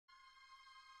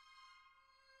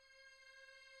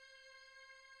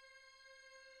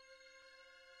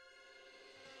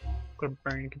Gonna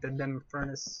burn, get that damn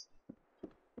furnace.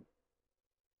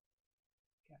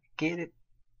 Gotta get it.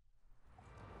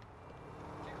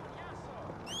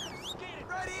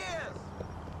 Right here.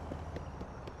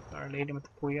 Sorry, lady, I'm about to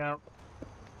pull you out.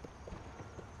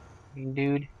 Hey,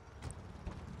 dude.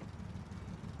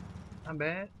 Not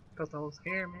bad. Thought I was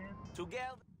here, man. Together.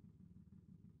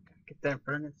 Gotta get that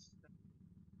furnace.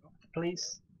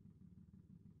 Please.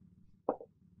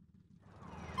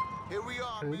 Here we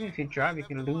are, Because even man. if you drive, you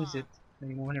Never can lose mind. it. And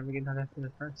you won't ever get that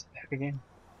furnace back again.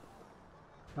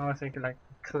 Unless you're like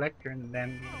a collector in the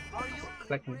damn game. Are you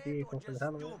Collecting ignorant or vehicles for the just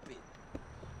hell of it. stupid?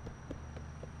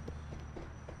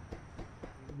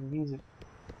 You can use it.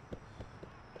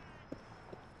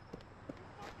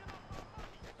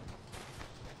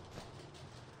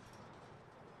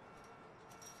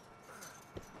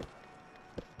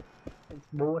 Thanks,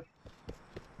 boy.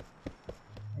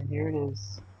 And here it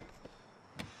is.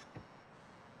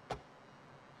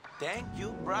 Thank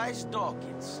you, Bryce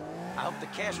Dawkins. I hope the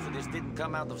cash for this didn't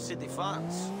come out of city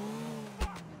funds.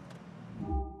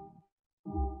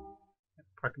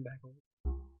 Parking back over.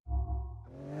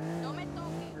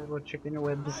 Go check in your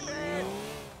webs.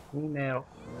 Email.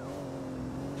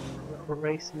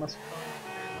 Race must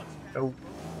go.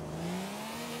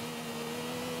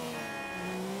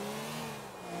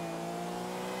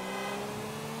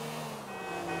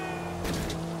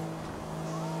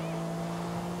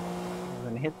 I'm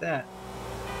gonna hit that.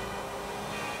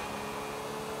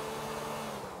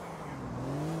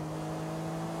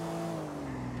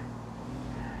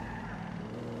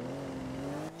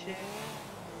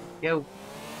 Yo.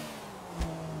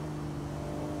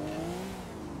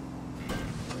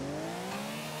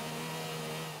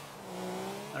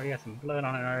 Already got some blood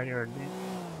on it already, or did.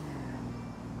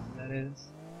 That is.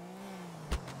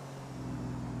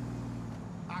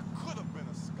 I could have been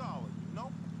a scholar, you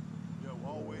know? Yo,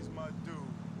 always my dude.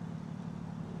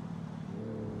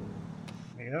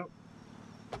 There you go.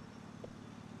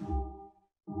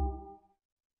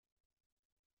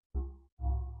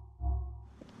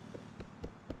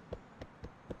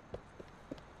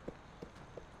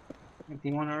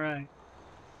 Empty one, alright.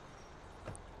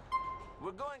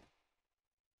 We're going.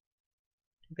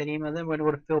 That email, then we're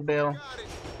gonna go to Phil Bell. Got it.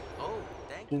 Oh,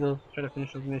 thank Do you. those, try to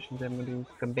finish those missions, then we'll do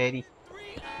some Betty.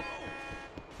 3-0.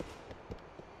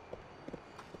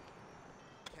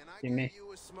 Can I Jimmy. get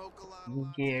you a smoke a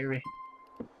lot? Gary.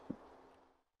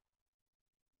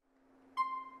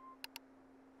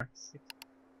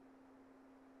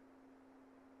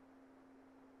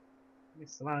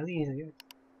 It's a lot of these, I guess.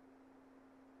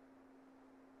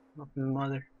 Nothing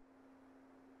mother.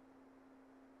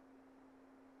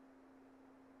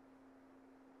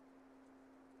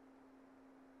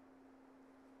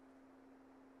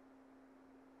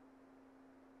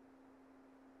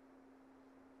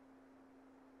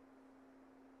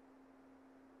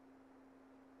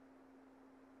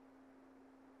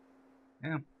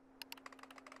 Yeah.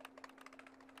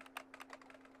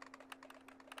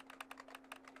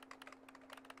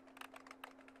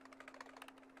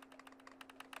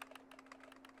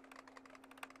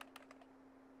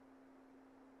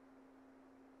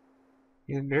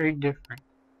 It's very different.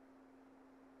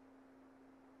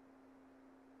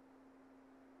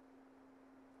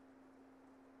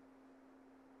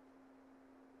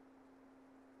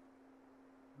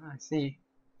 I see.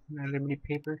 My Liberty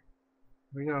paper.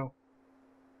 Here we go.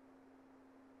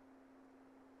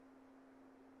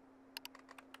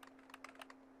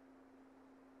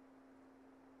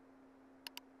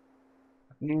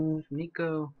 News,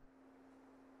 Nico.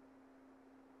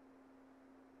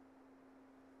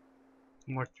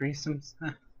 More threesomes.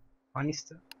 Huh. Funny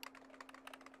stuff.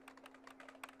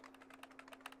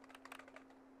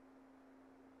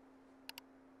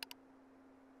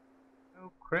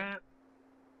 Oh crap.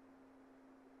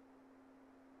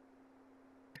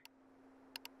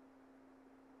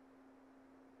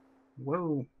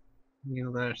 Whoa.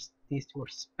 You know, these two are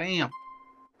spam.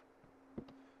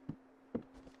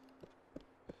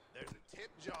 There's a tip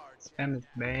jar. Spam is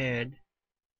bad.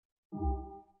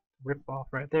 Rip off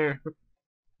right there. Rip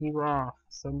you off.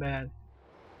 So bad.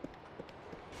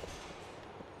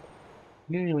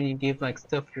 Usually when you give like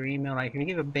stuff to your email, like if you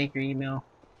give a bank your email,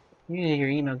 usually your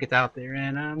email gets out there,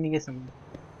 and you get some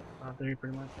out there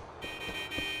pretty much.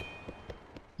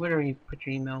 Whatever you put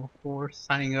your email for,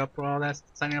 signing up for all that,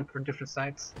 signing up for different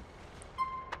sites.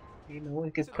 You know,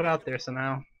 it gets put out there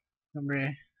somehow.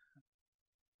 Remember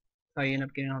how you end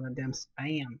up getting all that damn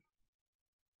spam.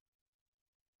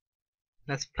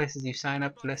 Less places you sign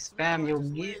up, less spam you'll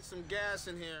get. Some gas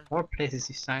in here. More places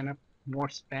you sign up, more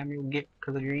spam you'll get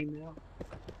because of your email.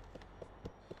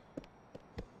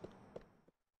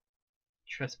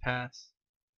 Trespass.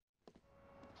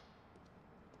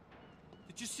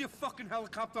 Did you see a fucking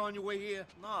helicopter on your way here?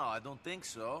 No, I don't think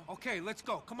so. Okay, let's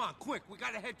go. Come on, quick. We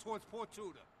gotta head towards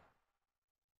Portuda.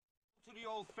 To the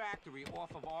old factory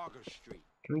off of Argus Street.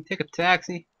 Can we take a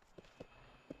taxi?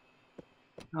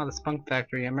 Oh, the Spunk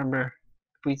Factory. I remember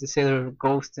we used to say there was a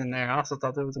ghost in there. I also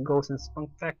thought there was a ghost in the Spunk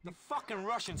Factory. The fucking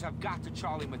Russians have got to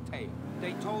Charlie Mateo.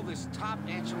 They told this top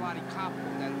Ancelotti capo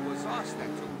that it was us that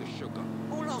took the sugar.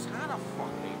 Who knows how the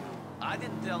fuck they know? I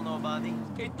didn't tell nobody.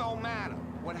 It don't matter.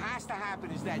 What has to happen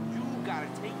is that you gotta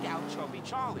take out Chubby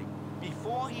Charlie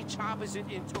before he choppers it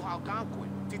into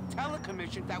Algonquin to tell the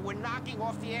commission that we're knocking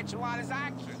off the Ancelotti's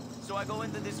action. So I go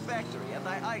into this factory and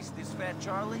I ice this fat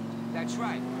Charlie? That's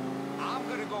right. I'm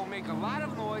gonna go make a lot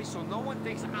of noise so no one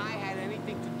thinks I had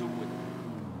anything to do with it.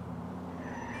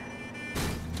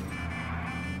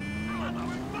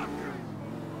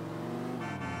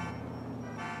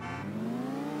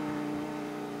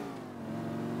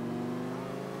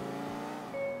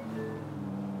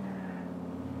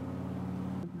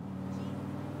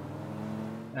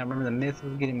 I remember the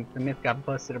myth got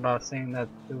busted about saying that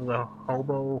there was a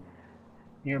hobo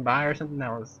nearby or something that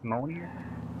was moaning.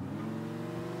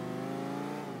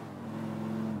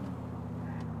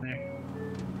 There.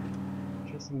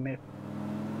 Just a myth.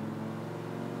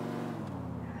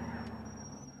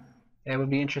 It would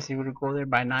be interesting if we would go there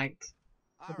by night.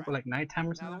 Right. Like nighttime or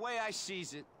Now, something. the way I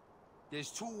sees it,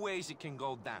 there's two ways it can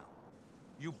go down.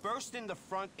 You burst in the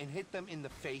front and hit them in the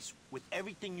face with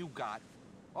everything you got.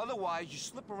 Otherwise, you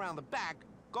slip around the back,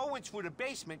 go in through the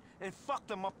basement, and fuck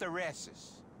them up their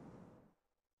asses.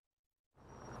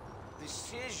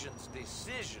 Decisions.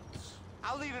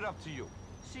 I'll leave it up to you.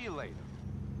 See you later.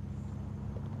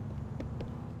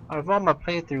 Out of all my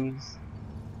playthroughs,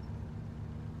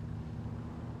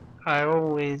 I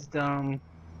always most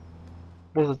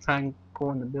of the time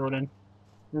go in the building.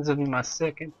 This will be my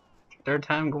third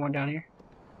time going down here.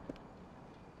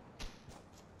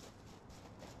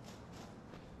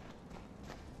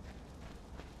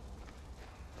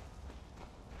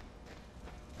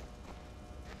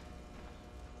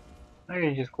 I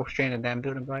could just go straight in the damn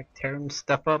building, like tearing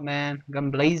stuff up, man.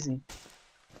 Gun blazing.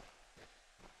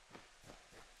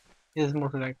 This is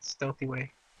mostly like the stealthy way.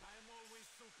 I'm always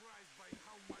surprised by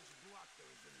how much blood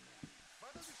there is in there. Why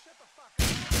don't you shut the fuck up?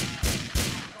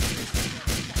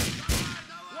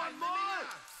 One more!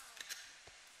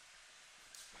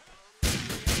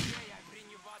 I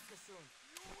bring you vodka soon.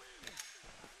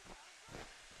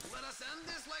 Let us end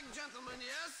this like gentlemen,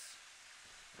 yes?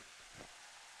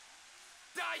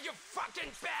 Die, you fucking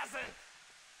peasant!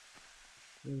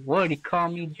 What'd he call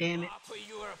me, damn it? Papa,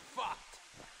 you are fucked.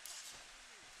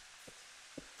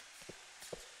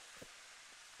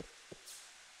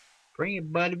 Bring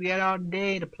it, buddy. We got all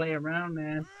day to play around,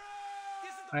 man.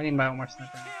 I need my own more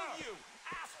sniper. Kill you,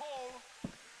 asshole!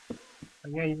 Oh,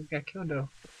 yeah, you just got killed though.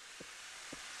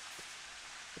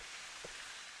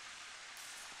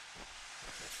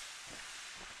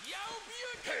 Yo,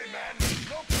 beauty! Hey man,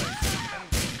 no place can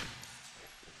go.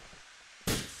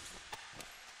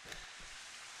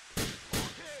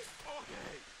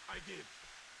 Okay, I did.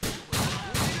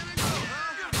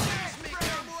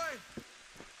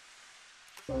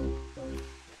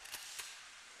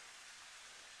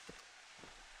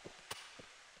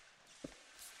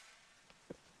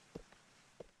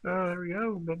 Oh, there we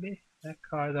go, baby. That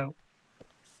car's out.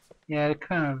 Yeah, it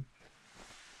kind of.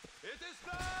 It is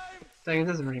time! Like, it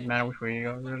doesn't really matter which way you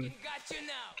go, really. Got you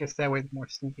now. Guess that way's more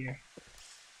sneakier.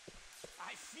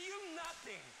 I feel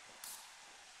nothing.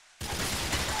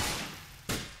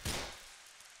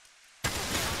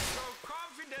 So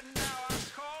confident now,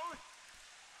 asshole.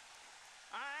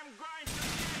 I'm going to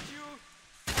get you.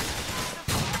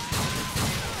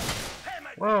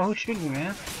 Whoa, who's shooting me,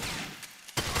 man?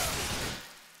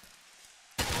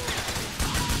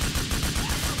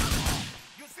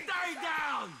 Stay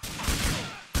down!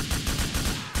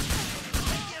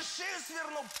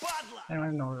 I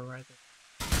don't know where to write it.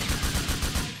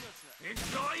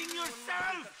 Enjoying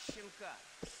yourself?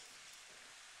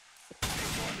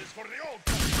 This one is for the old.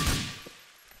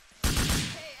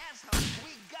 Hey, asshole,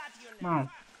 we got you Come on.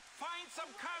 Find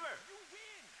some cover.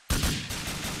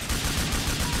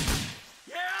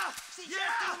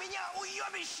 Сейчас ты у меня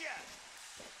уёбище!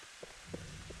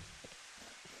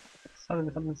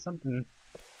 Something.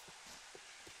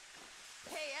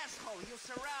 Hey, asshole, you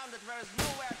surrounded. There's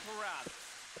nowhere to run.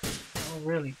 Oh,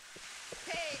 really?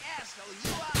 Hey, asshole,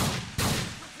 you are...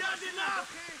 That's enough!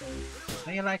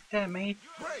 How you like that, man?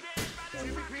 Great!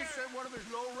 CVP sent one of his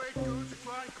low-rate dudes to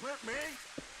try and clip me?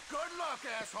 Good luck,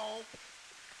 asshole!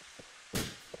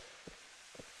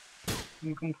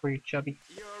 I'm coming for you, Chubby.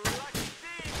 You're lucky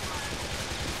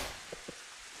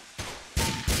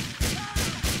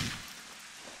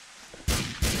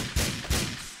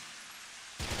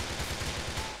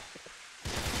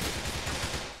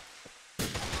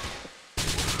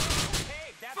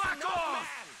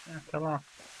Fell off.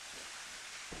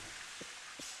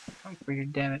 Come for you,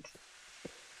 damn it.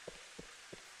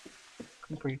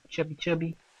 Come for you, chubby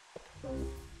chubby.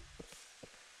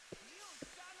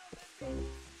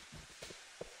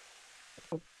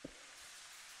 Oh.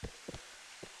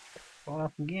 Fall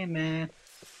off again, man.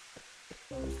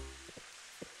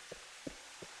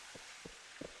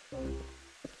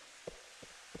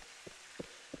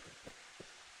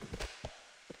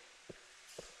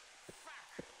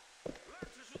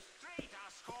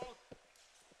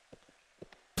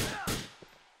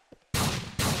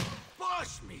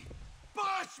 Push me!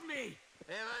 Push me!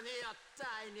 Even your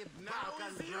tiny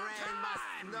Balkan brain must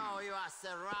know you are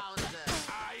surrounded.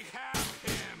 I have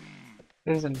him!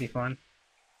 This is gonna be fun.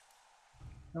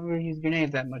 I don't really use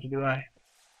grenades that much, do I?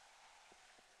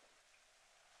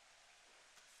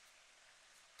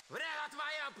 Время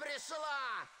твое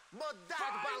пришла,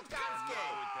 мудак балканский!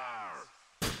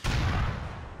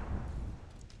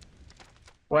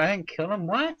 What, I didn't kill him?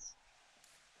 What?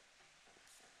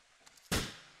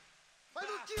 I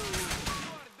will kill you!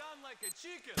 You are done like a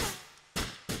chicken.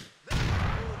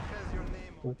 Has your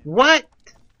name on it. What?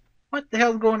 What the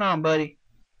hell's going on, buddy?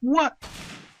 What?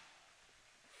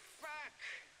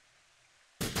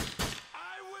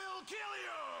 I will kill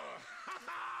you!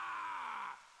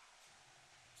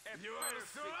 You are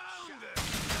surrounded!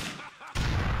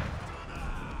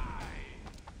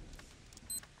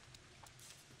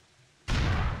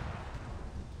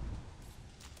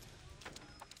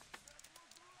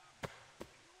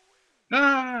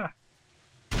 Ah!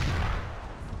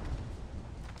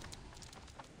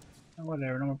 Oh,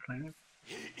 whatever, no more playing it.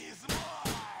 He is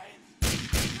mine!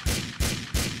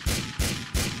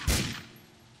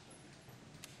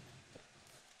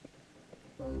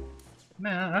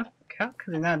 Man, how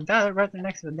could he not die right there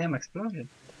next to the damn explosion?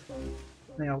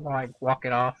 They'll like walk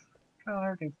it off. Oh,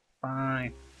 everything's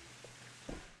fine.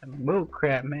 Bull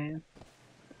crap, man.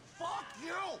 Fuck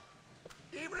you!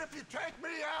 Even if you take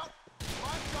me out,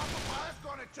 my chopper pilot's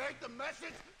gonna take the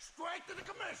message straight to the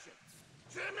commission.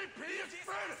 Jimmy P is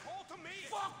finished! Asshole to me.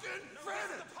 Fucking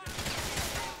finished!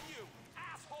 You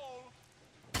asshole.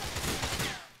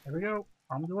 There we go.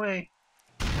 On the way.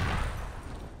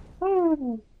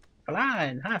 Woo!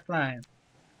 Flying, high flying.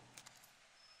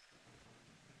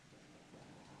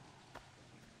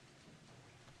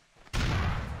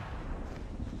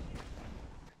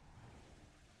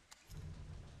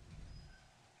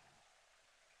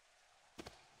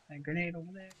 That grenade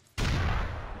over there.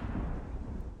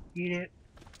 Eat it.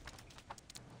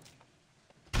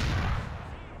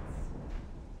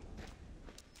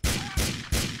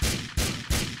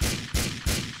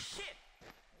 Shit!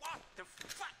 What the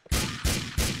fuck?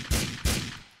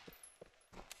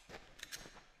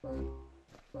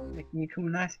 Making you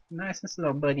come nice and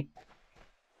slow, buddy.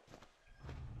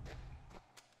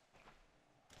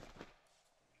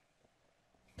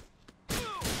 Your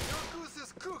goose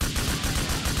is cooked!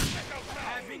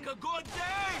 Having a good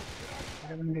day?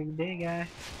 Having a good day, guy.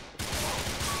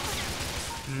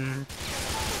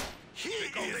 He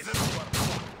is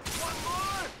One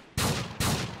more?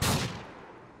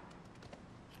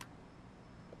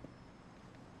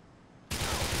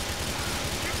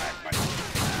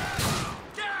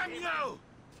 Damn you!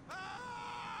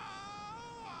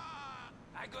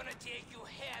 I'm gonna take your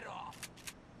head off.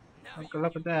 Now Good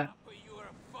luck with that. or you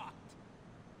are fucked.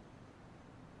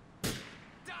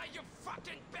 Die, you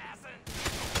fucking peasant!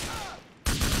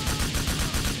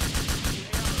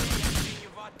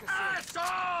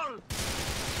 Asshole!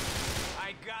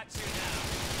 I got you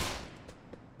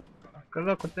now. Good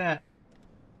luck with that.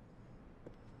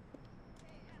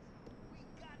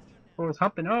 Oh, it's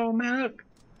humping. Oh man, look!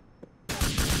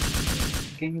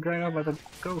 Getting dragged out by the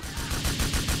ghost.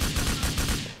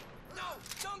 No,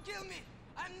 don't kill me.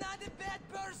 I'm not a bad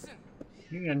person.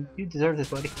 You deserve this,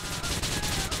 buddy.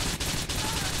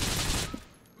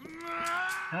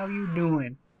 How you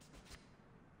doing?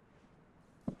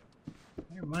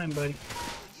 Never mind, buddy.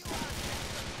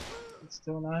 It's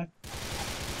still alive.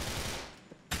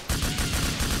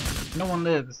 No one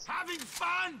lives. Having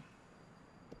fun?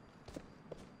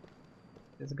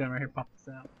 There's a gun right here. Pop this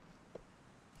out.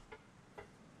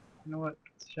 You know what?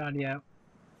 Shot you out.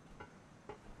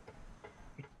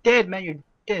 You're dead, man. You're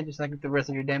dead, just like the rest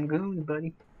of your damn goons,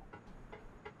 buddy.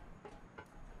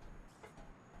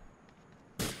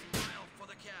 Smile for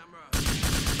the camera.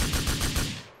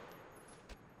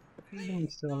 You're doing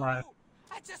still alive.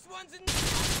 I just want to know.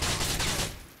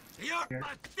 You're Here.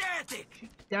 pathetic!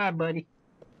 Die, buddy.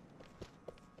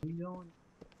 Where you going?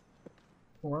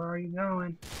 Where are you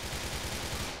going?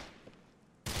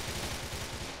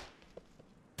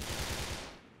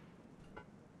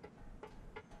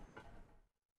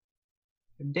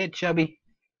 You're dead, Chubby.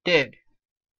 Dead.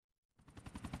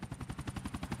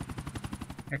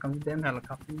 Here comes the damn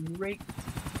helicopter. Great.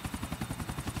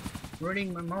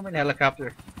 Running my moment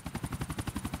helicopter.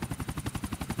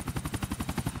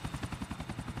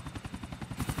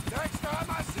 Next time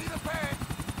I see the band,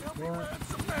 he'll be wearing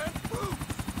some man boots.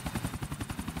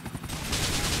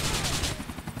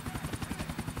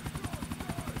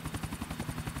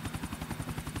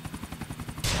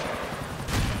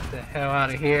 Get the hell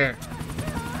out of here.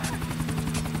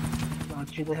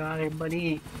 Don't you the hell out of here,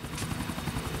 buddy.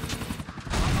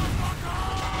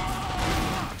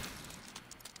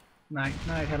 Night,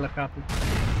 helicopter.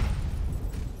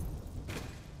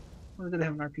 We're gonna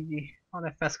have an RPG. Oh,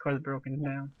 that fast car is broken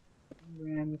down.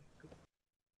 Man.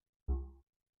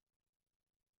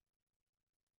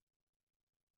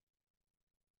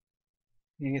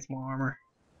 He gets more armor.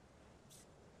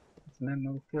 Some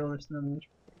ammo fill or something.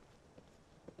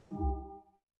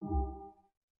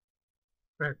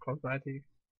 Very close by to you.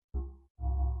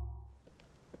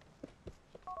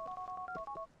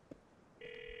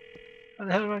 How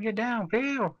the hell do I get down?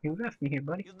 Phil! You left me here,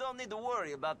 buddy. You don't need to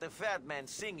worry about the fat man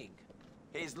singing.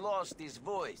 He's lost his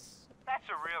voice. That's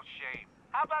a real shame.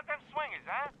 How about them swingers,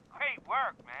 huh? Great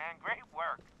work, man. Great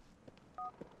work.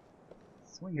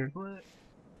 Swingers, what?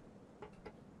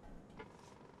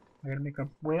 I gotta make a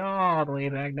way all the way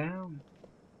back down.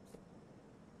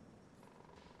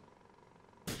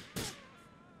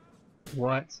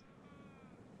 What? Stay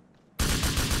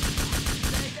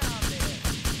down there.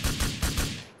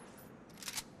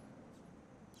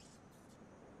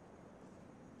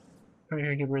 Right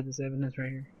here, get rid of this evidence right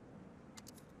here.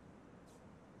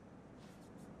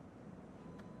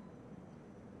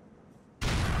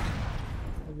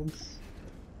 Evidence.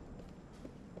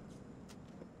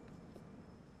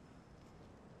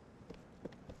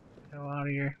 Get the hell out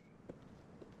of here.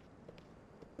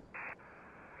 We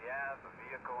have a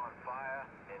vehicle on fire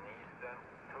in eastern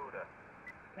Tudor.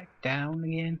 Back down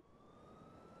again.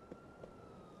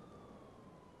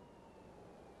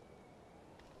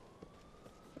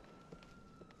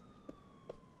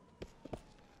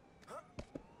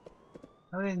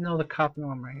 I didn't know the cop knew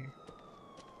I'm right here.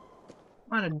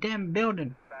 I'm on a damn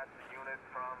building. That's the unit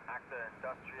from Acta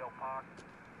Industrial Park.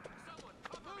 Someone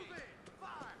cover me. Fire.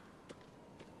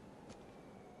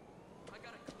 I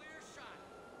got a clear shot.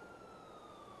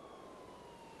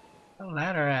 Where's the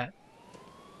ladder at?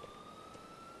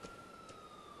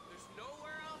 There's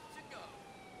nowhere else to go.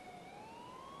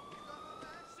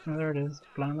 Oh, there it is.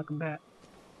 Blind like a bat.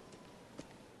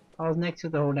 I was next to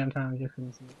it the whole damn time, just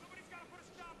couldn't see it.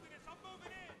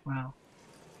 Wow.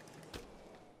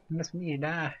 Unless we need to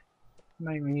die. I'm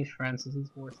not even use Francis,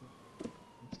 he's worth it.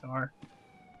 Star.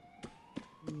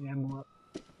 Yeah, I'm up.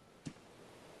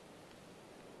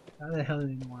 How the hell did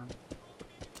he want him?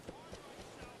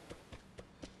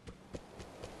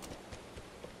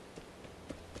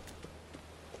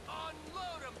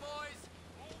 Unload 'em, boys.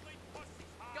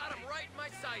 Got 'em right in my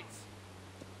sights.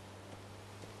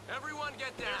 Everyone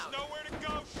get down. There's nowhere to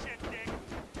go, shit, Dick.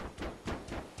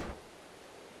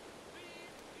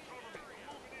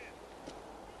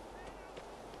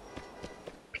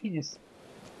 Penis.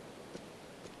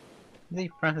 I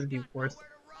think Francis would be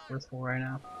worthful right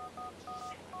now.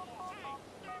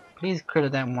 Please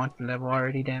crit that wanted level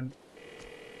already, damn.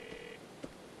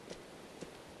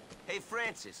 Hey,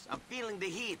 Francis, I'm feeling the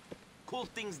heat. Cool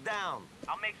things down.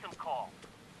 I'll make some calls.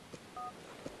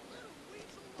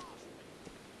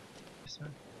 Sorry.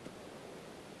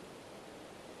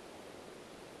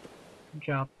 Good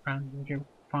job, Francis. You're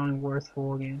finally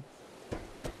worthful again.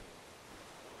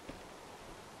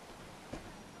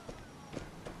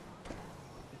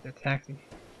 Get that taxi.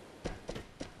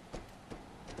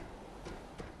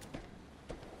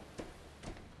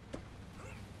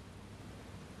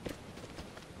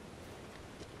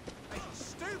 Hey,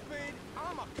 stupid!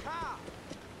 I'm a cop.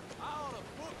 I ought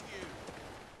to book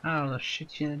you. I'll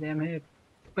shoot you in the damn head.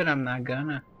 But I'm not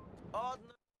gonna. Oh,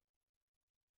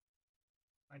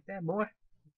 Like that, boy.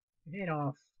 Your head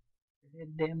off. Your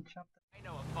head damn chopped up. I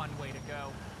know a fun way to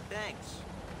go. thanks.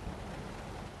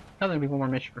 Now there'll be one more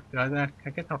mission for Phil. I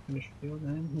guess I'll finish Phil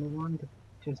then move on to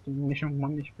just do one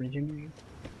mission for Jimmy.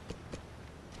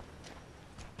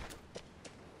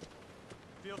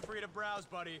 Feel free to browse,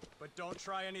 buddy, but don't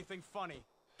try anything funny.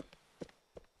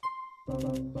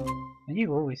 And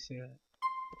you always say that.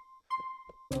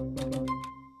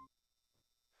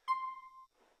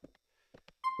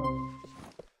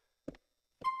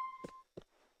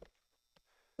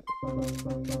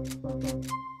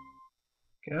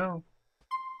 Go.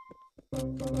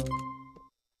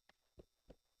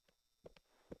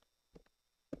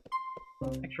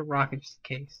 Extra rocket just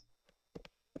in case.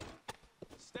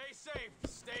 safe.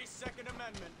 Stay Second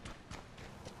Amendment.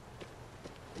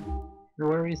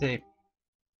 Where is he?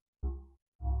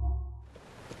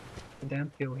 The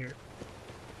damn fuel here.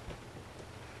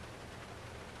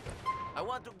 I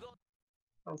want to go.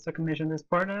 Oh, second mission this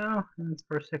part now, and it's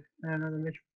for another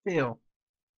mission field.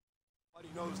 Nobody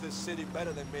knows this city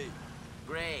better than me.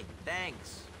 Great,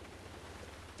 thanks.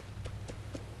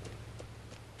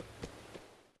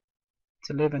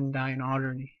 To live and die in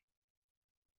Alderney.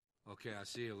 Okay, I'll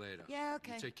see you later. Yeah,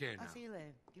 okay. You take care now. I'll see you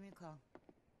later. Give me a call.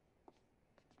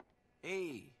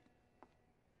 Hey,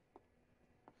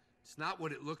 It's not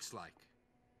what it looks like.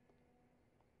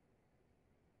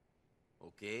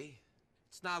 okay.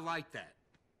 It's not like that.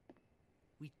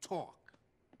 We talk.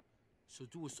 So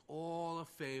do us all a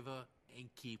favor and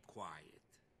keep quiet.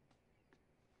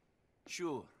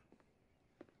 Sure.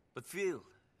 But Phil,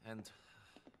 and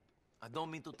I don't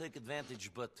mean to take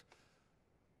advantage, but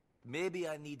maybe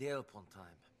I need help one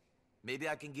time. Maybe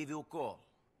I can give you a call.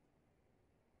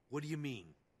 What do you mean?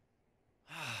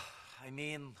 I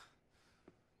mean,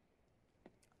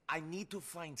 I need to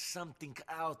find something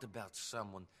out about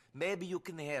someone. Maybe you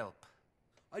can help.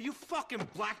 Are you fucking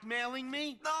blackmailing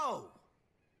me? No!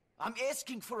 I'm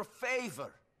asking for a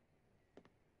favor.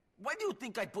 Why do you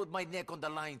think I put my neck on the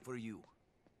line for you?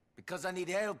 Because I need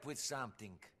help with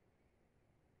something.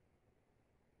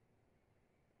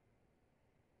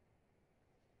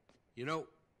 You know,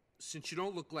 since you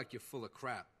don't look like you're full of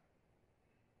crap,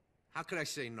 how could I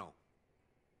say no?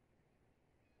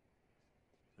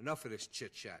 Enough of this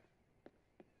chit-chat.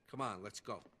 Come on, let's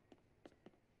go.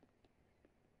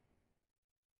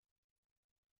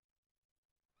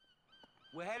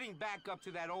 We're heading back up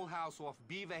to that old house off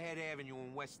Beaverhead Avenue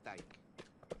in West Dyke.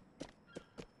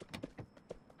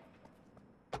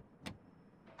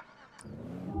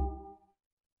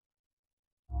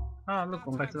 Oh, look,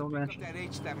 going back to the old Pick up mansion. that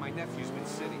H that my nephew's been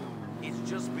sitting. It's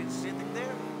just been sitting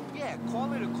there? Yeah,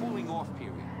 call it a cooling off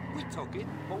period. We took it,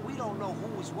 but we don't know who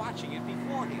was watching it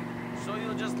beforehand. So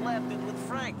you just left it with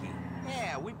Frankie?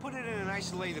 Yeah, we put it in an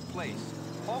isolated place.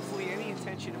 Hopefully any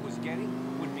attention it was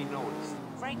getting would be noticed.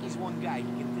 Frankie's one guy, he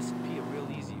can disappear real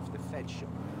easy if the feds show.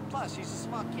 Plus, he's a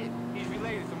smart kid. He's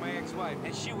related to my ex-wife,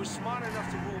 and she was smart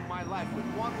enough to ruin my life with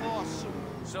one lawsuit.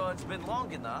 So it's been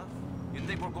long enough. You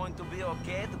think we're going to be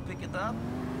okay to pick it up?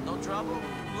 No trouble?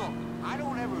 Look, I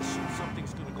don't ever assume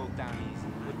something's gonna go down easy,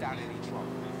 without any trouble.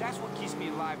 That's what keeps me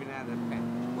alive and out of the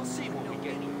pen. We'll see when we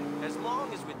get here. As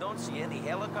long as we don't see any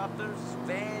helicopters,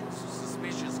 vans,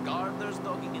 suspicious gardeners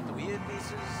talking into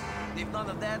earpieces, if none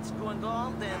of that's going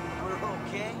on, then we're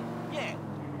okay? Yeah,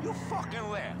 you fucking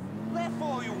laugh. Laugh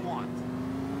all you want.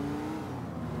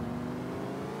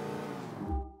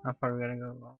 How far we gotta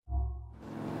go?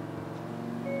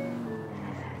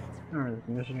 Alright,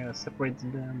 the mission gonna separate the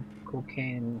damn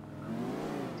cocaine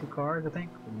in 2 cars, I think,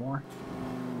 or more.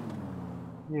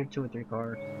 Either 2 or 3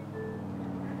 cars.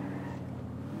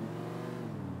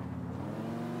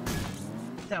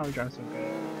 Now we drive so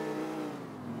good.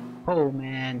 Oh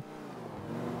man.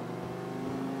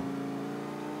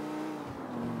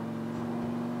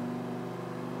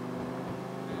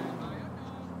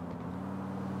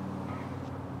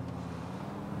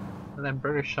 That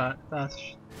burger shot,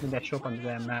 did that show up on the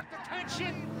damn map?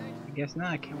 Attention! I guess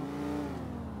not, I can't.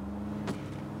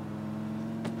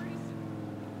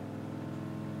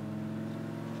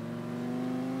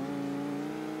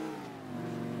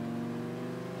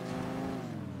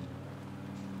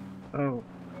 Oh.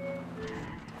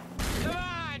 Come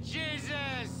on,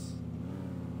 Jesus!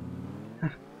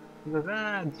 He goes,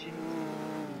 ah, jeez.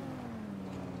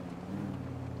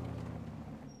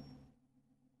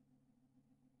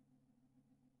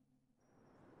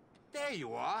 There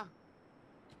you are.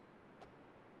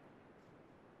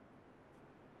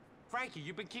 Frankie,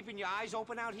 you been keeping your eyes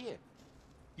open out here?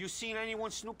 You seen anyone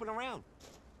snooping around?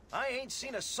 I ain't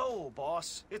seen a soul,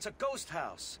 boss. It's a ghost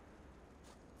house.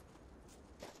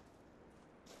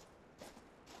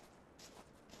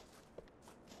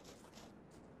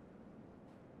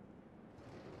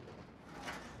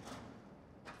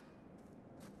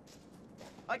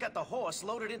 I got the horse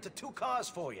loaded into 2 cars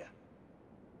for you.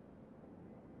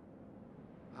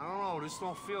 I don't know, this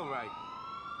don't feel right.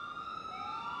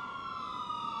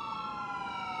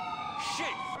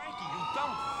 Shit, Frankie, you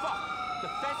dumb fuck! The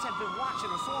feds have been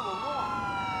watching us all along.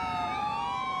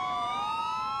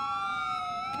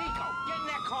 Nico, get in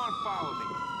that car and follow me.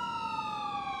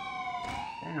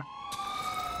 Damn.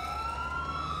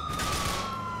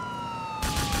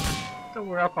 So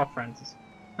we're alcohol friends.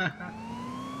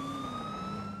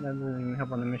 That doesn't even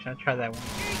help on the mission. I tried that one.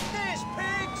 Eat this,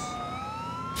 pigs!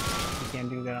 You can't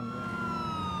do that on the...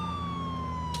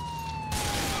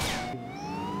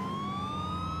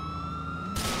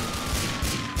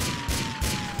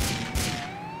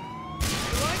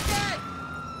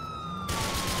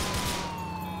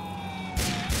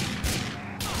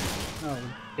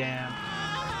 Damn.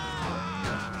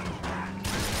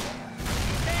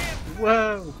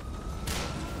 Whoa!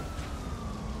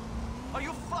 Are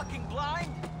you fucking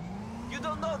blind? You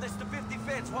don't know there's the 50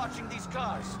 feds watching these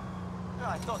cars.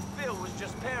 I thought Phil was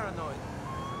just paranoid.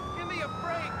 Give me a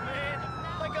break, man.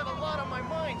 I got a lot on my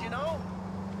mind, you know?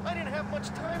 I didn't have much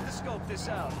time to scope this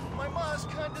out. My ma's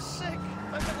kinda sick.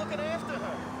 I've been looking after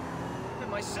her.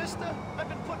 And my sister, I've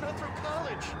been putting her through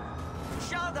college.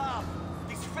 Shut up!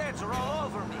 These feds are all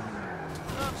over me.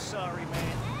 I'm sorry,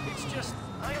 man. It's just,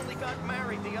 I only got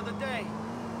married the other day.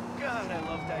 God, I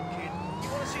love that kid. You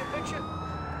wanna see a picture?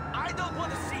 I don't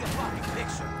want to see a fucking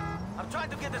picture. I'm trying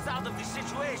to get us out of this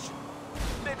situation.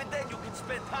 Maybe then you can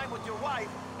spend time with your wife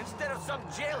instead of some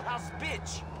jailhouse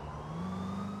bitch.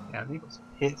 Yeah, he was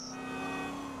pissed.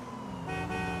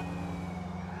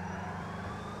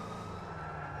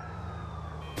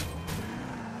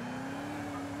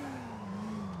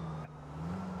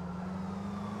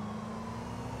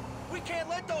 We can't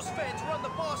let those feds run the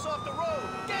boss off the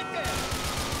road. Get them!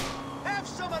 Have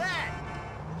some of that!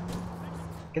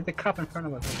 Get the cop in front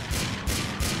of us.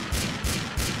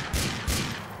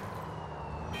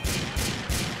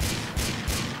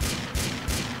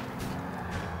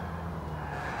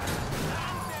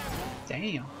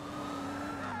 Damn.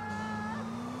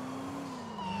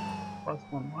 Plus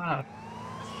one loud.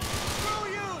 Screw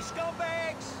you,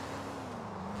 scumbags!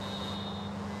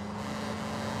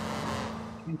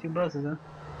 Between two buses, huh?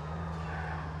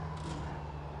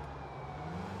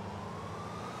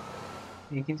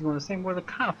 He keeps going the same where the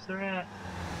cops are at.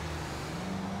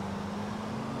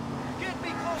 Get me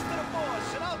close to the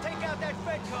boss, and I'll take out that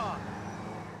Fed car.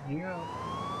 Here you go.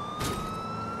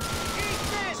 Eat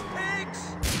this, pigs!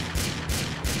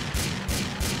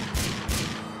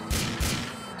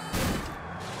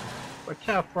 Watch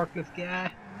out, forklift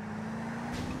guy.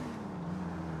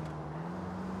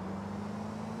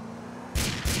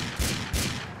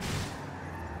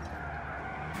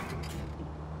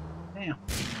 Damn.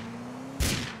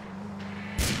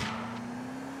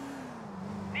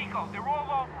 Nico, they're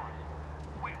all over us.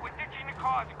 We're ditching the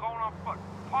cars and going on foot.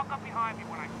 Park up behind me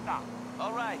when I stop.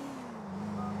 All right.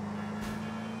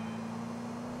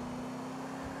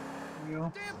 There you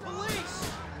go. Damn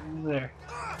police! There.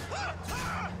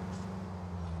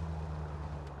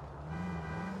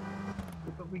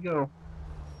 Up we go.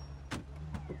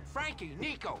 Frankie,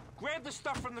 Nico, grab the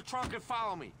stuff from the trunk and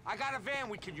follow me. I got a van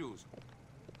we could use.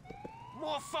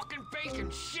 More fucking bacon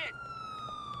shit!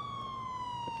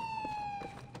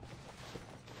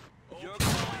 You're going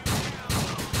down.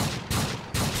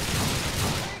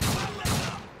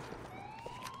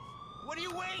 What are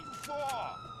you waiting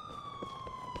for?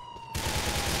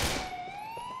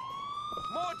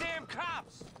 More damn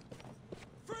cops!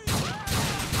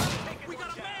 We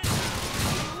got a man!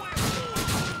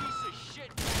 Piece of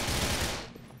shit!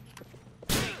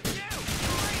 Hey, you!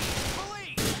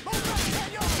 Police! Move up! Get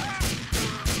your back!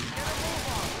 Get a move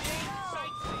on! We ain't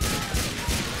sightseeing!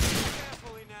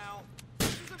 Carefully now!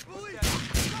 This is the police!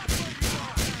 Stop where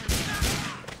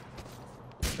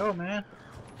you are! Go, man.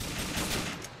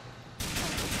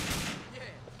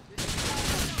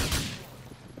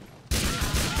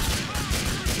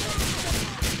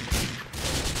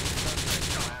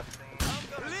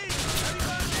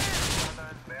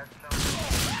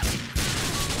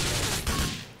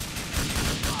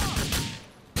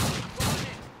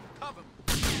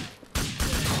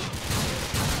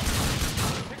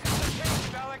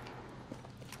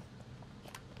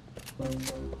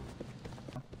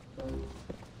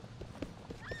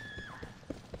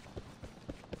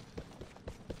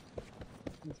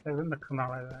 Expect them to come out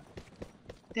like that.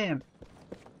 Damn.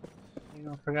 You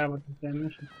know, I forgot about this damn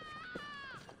mission.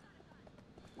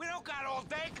 We don't got all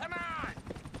day, come on!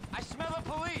 I smell the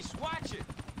police, watch it!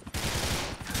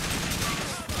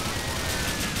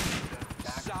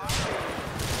 Sorry.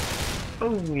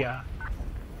 Oh yeah.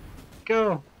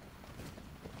 Go.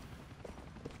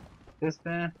 This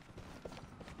van.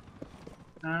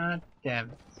 Ah,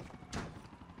 damn it.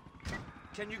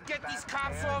 Can you get these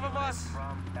cops off of us?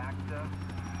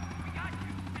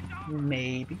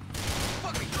 Maybe.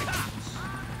 Fucking cops!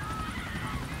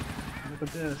 Look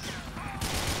at this.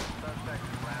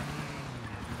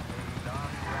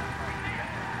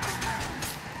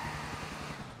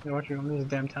 Hey, watch, you're gonna lose a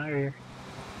damn tire here.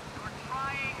 You're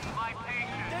trying my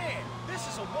patience. Damn, this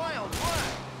is a wild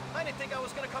ride. I didn't think I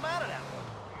was gonna come out of that one.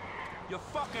 You're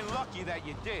fucking lucky that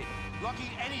you did.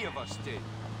 Lucky any of us did.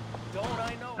 Don't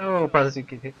I know? Oh, brothers, you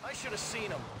get hit. I should have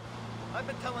seen him. I've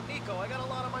been telling Nico I got a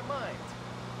lot on my mind.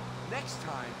 Next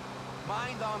time,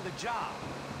 mind on the job.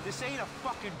 This ain't a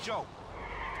fucking joke.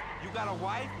 You got a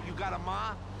wife, you got a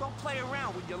ma, don't play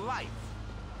around with your life.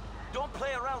 Don't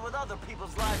play around with other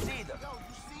people's lives either.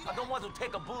 I don't want to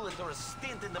take a bullet or a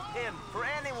stint in the pen for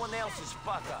anyone else's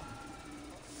fuck up.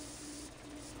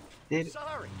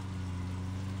 Sorry.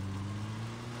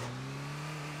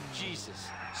 Jesus,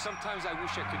 sometimes I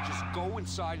wish I could just go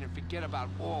inside and forget about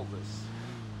all this.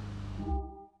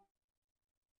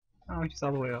 Oh, she's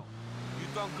all the way up.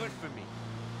 You've done good for me.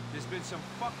 There's been some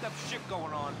fucked up shit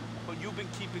going on, but you've been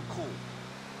keeping cool.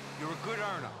 You're a good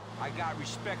earner. I got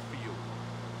respect for you.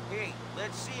 Hey,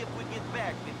 let's see if we get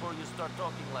back before you start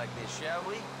talking like this, shall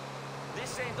we?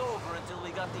 This ain't over until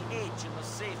we got the H in a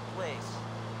safe place.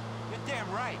 You're damn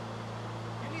right.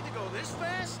 You need to go this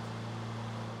fast?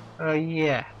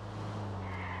 Yeah.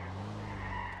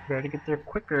 Better get there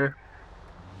quicker.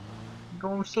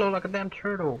 Going slow like a damn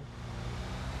turtle.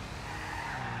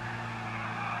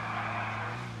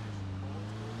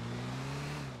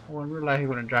 Oh, in real life, he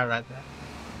wouldn't drive like that.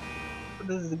 But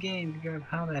this is a game. You drive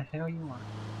how the hell you want.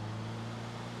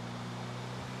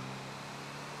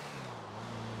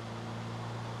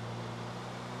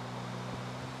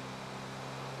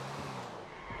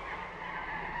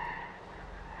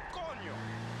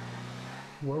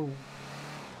 Whoa.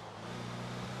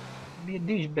 Be a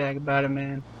douchebag about it,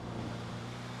 man.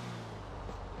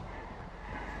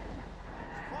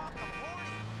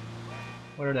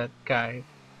 Whatever that guy,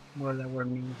 whatever that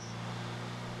word means.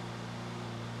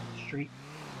 Street.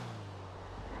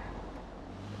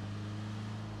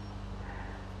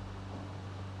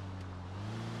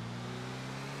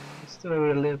 I still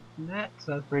would have lived from that,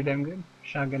 so that's pretty damn good.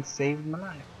 Shotgun saved my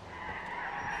life.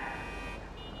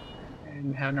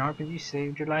 And having an RPG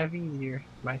saved your life easier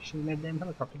by shooting that damn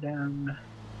helicopter down.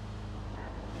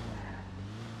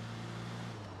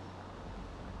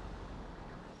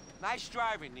 Nice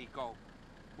driving, Nico.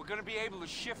 We're gonna be able to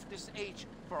shift this H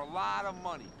for a lot of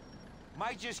money.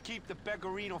 Might just keep the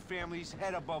Pegorino family's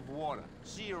head above water.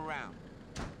 See you around.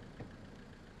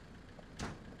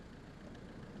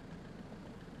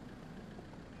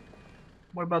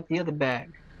 What about the other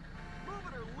bag? Move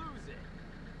it or lose it.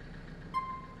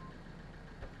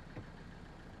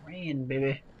 Ran,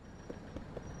 baby.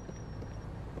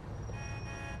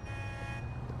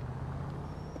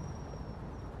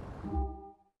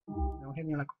 Don't hit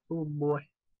me like a fool, boy.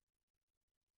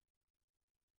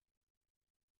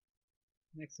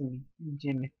 Next to me,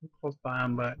 Jimmy. Close by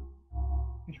him, but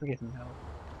I should get some help.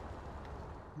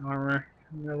 Armor.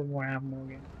 Another more ammo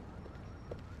again.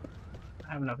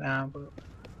 I have enough ammo.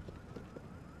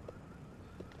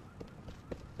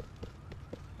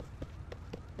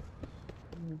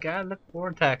 Gotta look for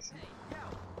a taxi.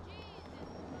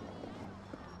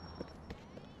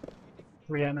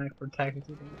 3 for a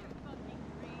taxi.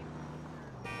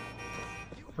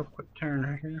 A quick turn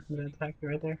right here. Is that a taxi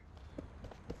right there?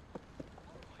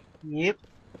 Yep.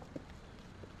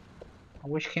 I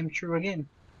wish it came true again.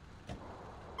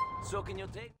 So can you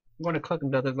take? I'm going to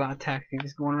Cluckenville. There's a lot of taxis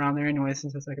just going around there anyway,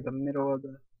 since it's like at the middle of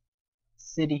the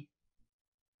city.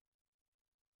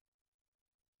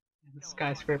 And the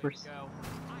skyscrapers.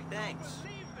 Thanks.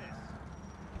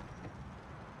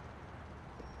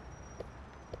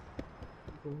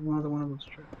 There's another one of those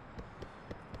trucks.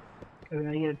 Okay,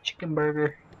 I get a chicken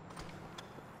burger.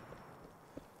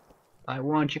 Buy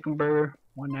one chicken burger,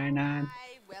 $1.99.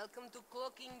 Hi, welcome to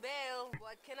Clocking Bell.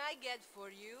 What can I get for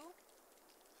you?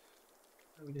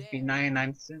 That would just be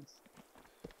 99 cents.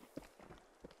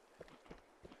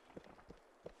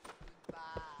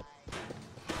 Goodbye.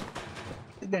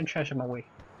 Get that trash on my way.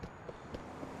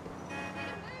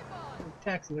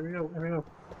 Taxi, there we go, there we go.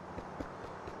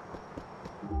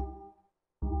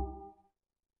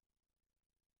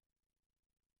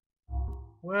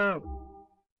 Whoa!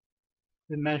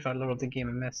 Imagine if I loaded the game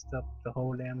and messed up the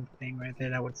whole damn thing right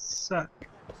there. That would suck.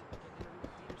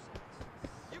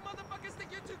 You motherfuckers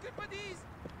think you're too good for these?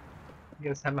 You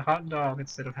just have a hot dog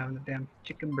instead of having a damn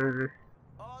chicken burger.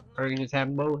 Or you just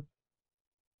have both.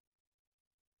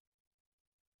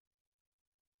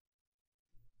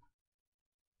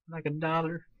 Like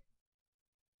 $1.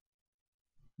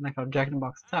 Like how Jack in the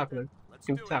Box taco,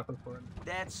 do taco for it.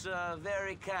 That's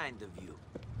very kind of you.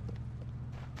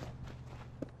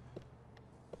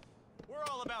 We're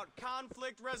all about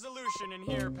conflict resolution in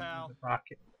here, pal. The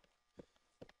rocket.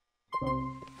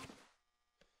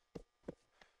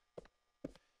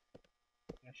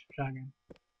 Yeah, shotgun.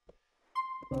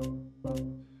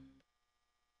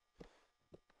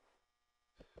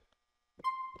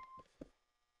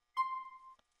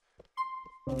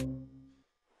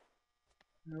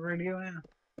 Where do you go now?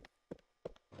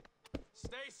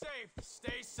 Stay safe.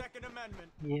 Stay Second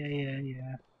Amendment.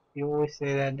 Yeah. You always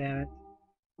say that, damn it.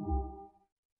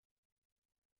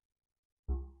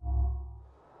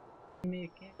 Me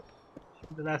again.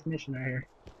 The last mission right here.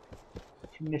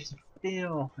 2 missions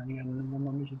still. I got one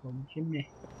more mission called Jimmy.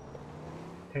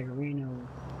 Pegorino.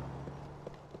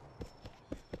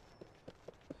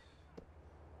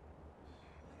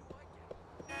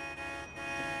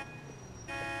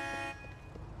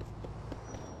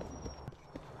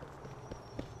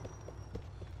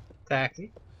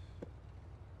 Taxi.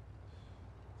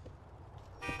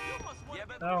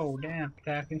 Oh damn,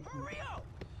 taxi.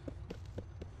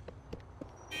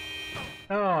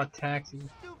 Oh, taxi.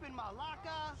 Stupid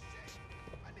malaka.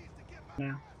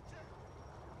 Now.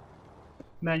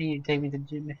 Man, you need to take me to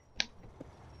Jimmy.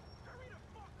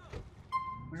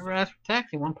 Whenever I ask for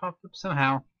taxi, one pops up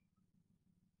somehow.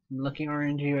 Some lucky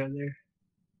RNG right there.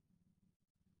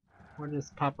 Where does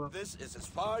this pop up? This is as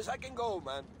far as I can go,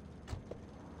 man.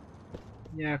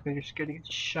 Yeah, because you're scared to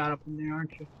get shot up in there,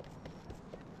 aren't you?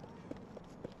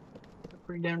 They're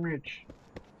pretty damn rich.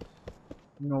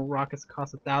 You know, rockets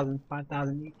cost 1,000,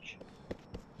 5,000 each.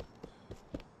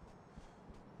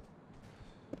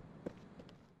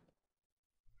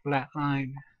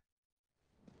 Flatline.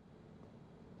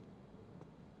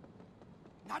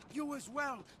 Not you as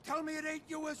well. Tell me it ain't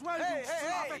you as well, Hey, you hey,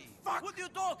 Slavic hey! fuck! What are you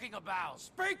talking about?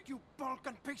 Speak, you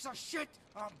Balkan piece of shit!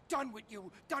 I'm done with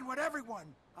you. Done with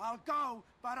everyone. I'll go,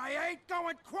 but I ain't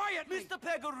going quietly! Mr.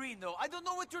 Pegorino, I don't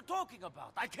know what you're talking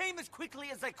about. I came as quickly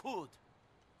as I could.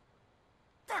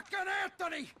 Fucking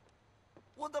Anthony!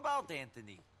 What about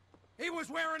Anthony? He was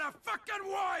wearing a fucking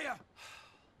wire!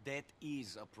 That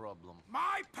is a problem.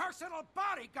 My personal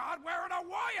bodyguard wearing a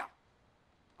wire!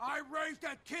 I raised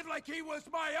that kid like he was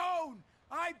my own!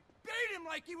 I beat him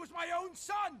like he was my own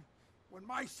son! When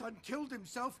my son killed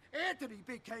himself, Anthony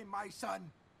became my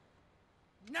son.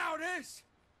 Now this!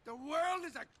 The world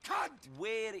is a cunt!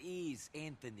 Where is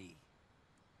Anthony?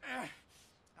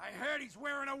 I heard he's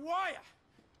wearing a wire,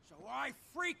 so I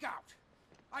freak out.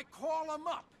 I call him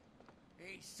up.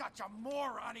 He's such a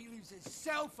moron, he leaves his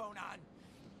cell phone on.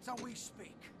 So we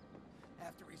speak.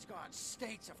 After he's gone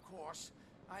states, of course.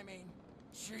 I mean,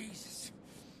 Jesus.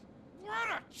 What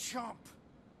a chump!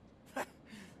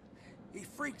 He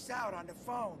freaks out on the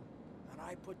phone, and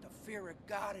I put the fear of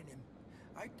God in him.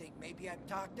 I think maybe I've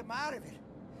talked him out of it.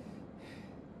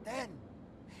 Then,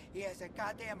 he has a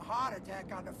goddamn heart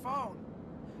attack on the phone.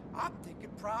 I'm thinking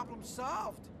problem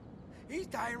solved. He's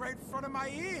dying right in front of my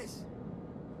ears.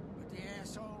 But the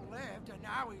asshole lived, and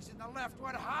now he's in the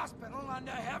Leftwood Hospital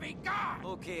under heavy guard.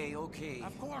 Okay, okay.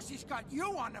 Of course, he's got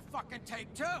you on the fucking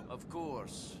tape, too. Of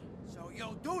course. So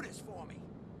you'll do this for me.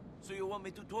 So you want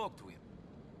me to talk to him?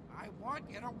 I want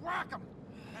you to whack him.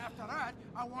 And after that,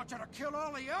 I want you to kill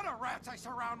all the other rats I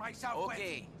surround myself with.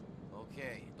 Okay.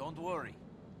 Okay, don't worry.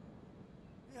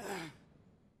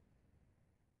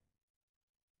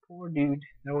 Poor dude.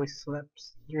 Always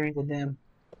slept during the damn.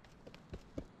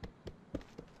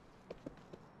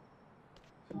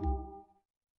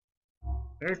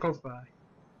 Very close by.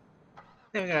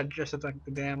 Then we gotta dress up like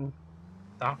the damn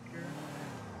doctor.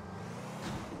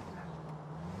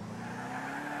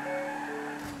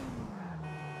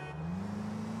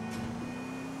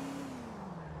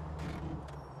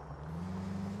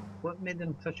 What made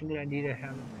them such a good idea to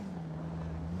have him?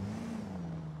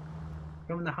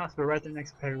 Go in the hospital right there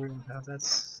next to Pegorino's house. That's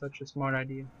such a smart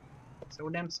idea. So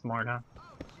damn smart, huh?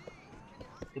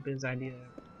 Stupidest idea ever.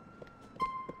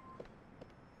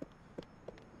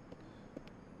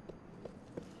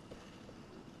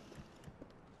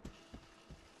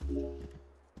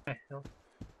 What the hell?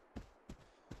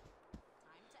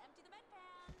 Time to empty the med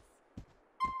pans.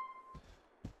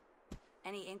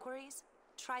 Any inquiries?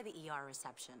 Try the ER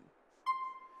reception.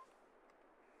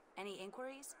 Any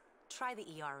inquiries? Try the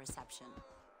ER reception.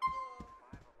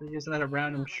 They just let a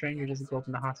random stranger just go up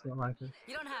in the hospital like this.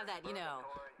 You don't have that, you know,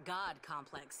 God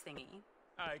complex thingy.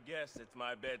 I guess it's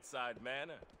my bedside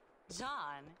manner.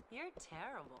 John, you're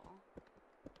terrible.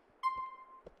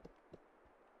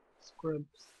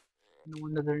 Scrubs. No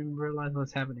wonder they didn't realize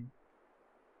what's happening.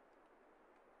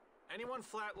 Anyone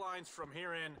flatlines from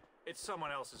here in, it's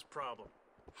someone else's problem.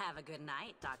 Have a good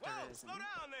night, Dr. Rosen. Slow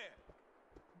down there!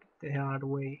 Get the hell out of the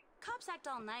way. Cops act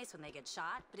all nice when they get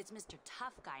shot, but it's Mr.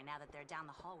 Tough Guy now that they're down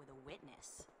the hall with a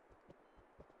witness.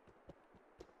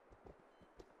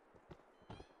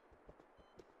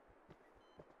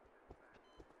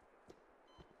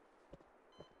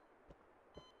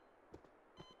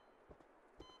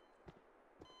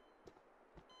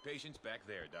 Patient's back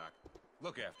there, Doc.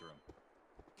 Look after him.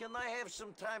 Can I have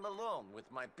some time alone with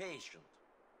my patient?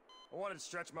 I wanted to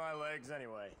stretch my legs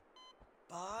anyway.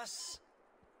 Boss?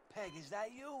 Peg, is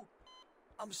that you?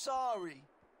 I'm sorry.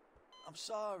 I'm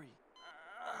sorry.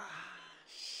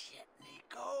 Shit,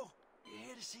 Nico. You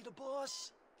here to see the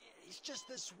boss? He's just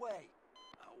this way.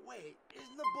 Wait,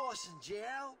 isn't the boss in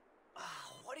jail?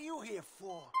 What are you here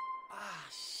for?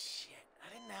 Shit. I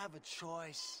didn't have a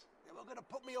choice. They were gonna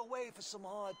put me away for some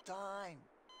hard time.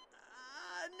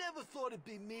 I never thought it'd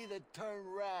be me that turned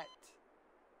rat.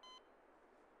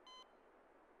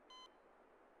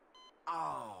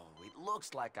 Oh, it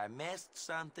looks like I messed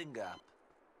something up.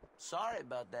 Sorry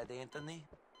about that, Anthony.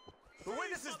 The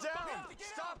witness is down!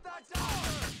 Stop that door!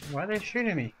 Why are they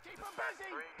shooting me? Keep him busy!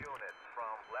 3 units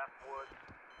from Leftwood.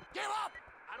 Give up!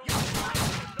 I don't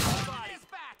nobody! His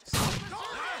back!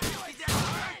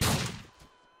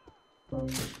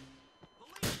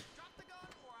 Police, drop the gun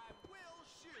or I will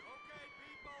shoot! Okay,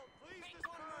 people, please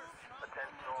disperse!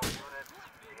 Attention all units.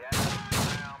 The enemy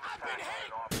found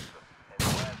an officer in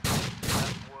West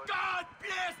Leftwood. God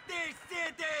bless this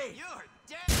city! You're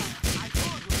dead! I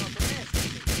told you about the mess.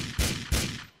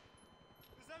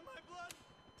 Is that my blood?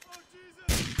 Oh, Jesus!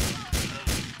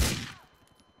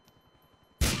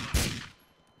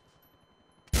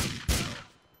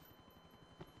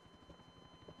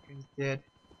 He's dead.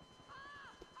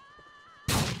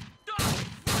 Don't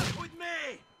fuck with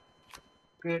me!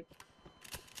 Good.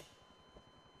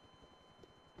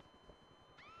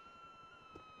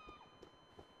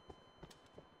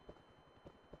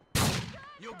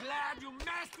 You glad you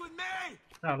messed with me?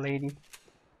 Oh, lady.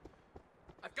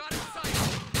 I've got it in sight.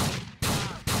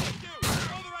 Thank you.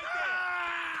 Hold it right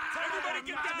there. Everybody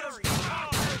get down.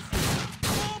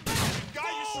 Fall back. Guy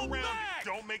you surrounded.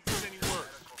 Don't make this any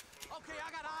worse. Okay, I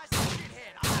got eyes on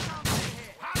shithead. Eyes on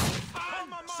shithead. Having fun,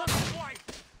 my mother's wife.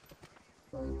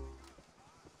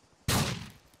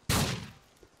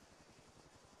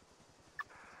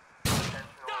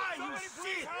 Die, you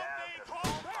shit! Call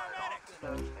paramedics.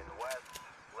 In West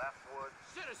Leftwood.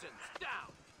 Citizens down.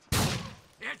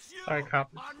 It's you. Sorry, cop.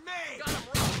 On me. Got him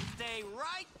wrong. Stay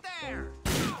right there.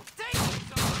 Take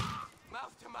some.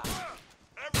 Mouth to mouth.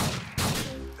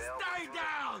 Stay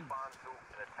down. Respond to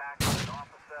an attack on an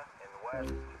officer in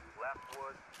West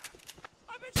Leftwood.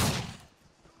 I've been.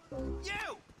 You.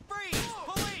 Freeze.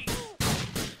 Police.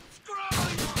 Screw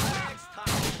you. Next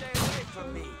time, stay away from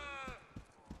me.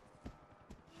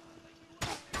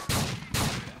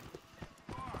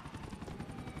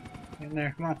 In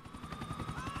there, come on.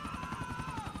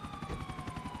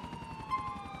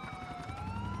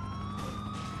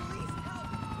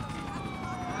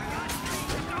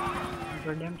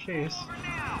 Goddamn chase.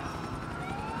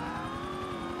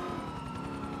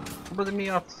 It wasn't me,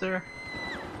 officer.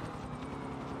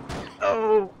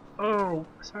 Oh, oh,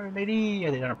 sorry, lady.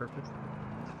 I did it on purpose.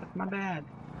 That's my bad.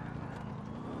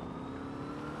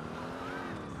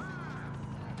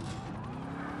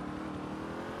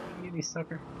 Give me,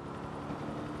 sucker.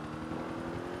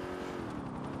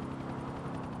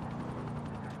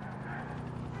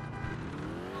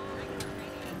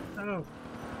 Oh.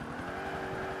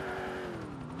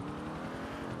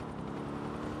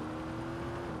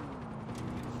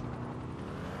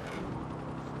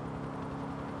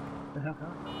 The hell?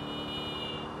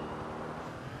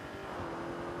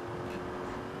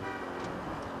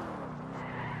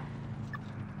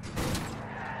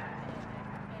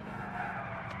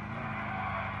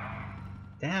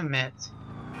 Damn it.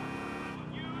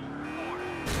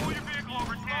 Pull your vehicle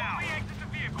over now. Slowly exit the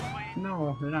vehicle, please.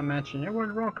 No, they're not matching. They're wearing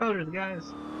the wrong colors, guys.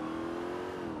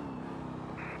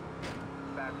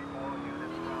 Back 4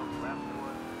 units from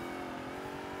Leftwood.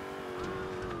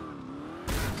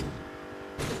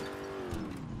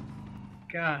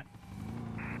 God.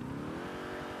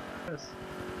 Yes.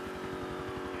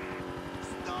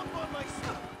 Stomp on my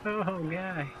stuff. Oh,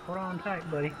 guy. Hold on tight,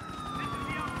 buddy.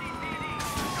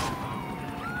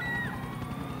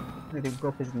 They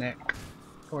broke his neck.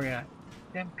 Poor guy.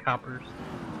 Damn coppers.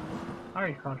 I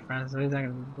already called friends, so he's not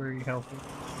gonna be very helpful.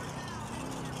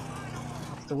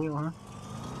 Off the wheel, huh?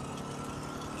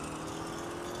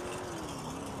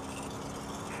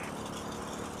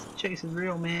 Chase is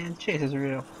real, man. Chase is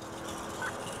real.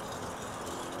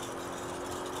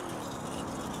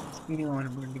 Speeding on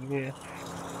him would be good.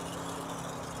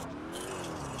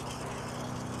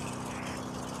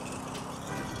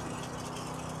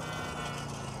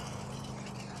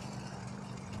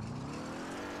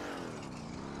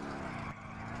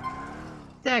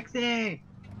 Taxi!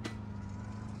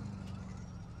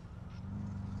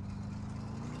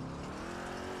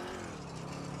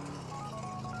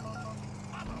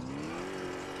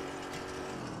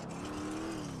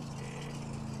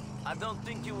 I don't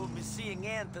think you will be seeing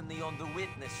Anthony on the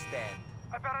witness stand.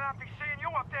 I better not be seeing you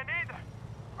up there neither.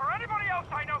 Or anybody else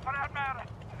I know for that matter.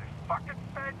 These fucking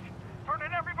feds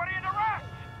turning everybody into rats.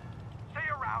 See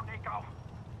you around, Nico.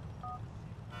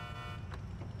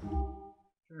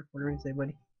 Sure, whatever you say,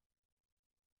 buddy.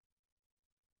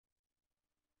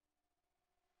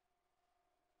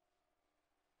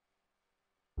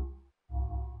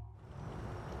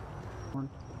 one.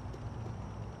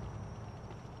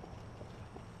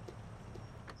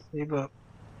 Save up.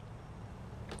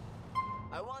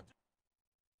 I want to...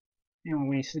 You know,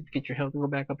 when you sleep, get your health to go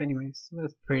back up anyways. So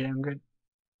that's pretty damn good.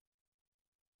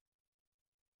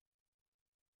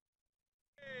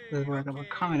 This is where I got my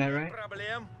comment at, right?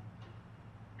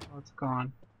 Oh, it's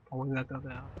gone. Always got the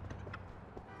other out.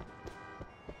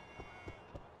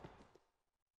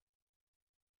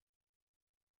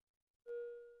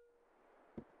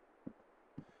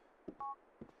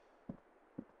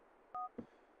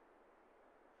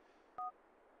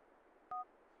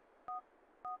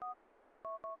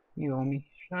 You owe me.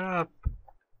 Shut up.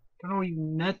 Don't owe you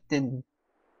nothing.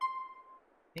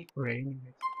 Hey, Ray,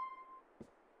 anyways.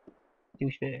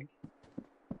 Douchebag.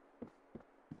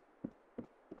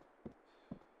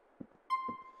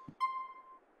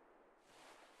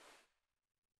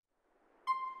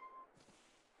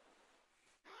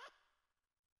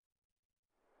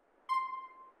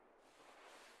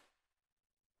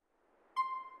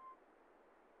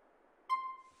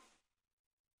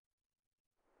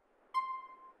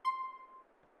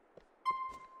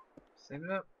 Save it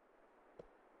up.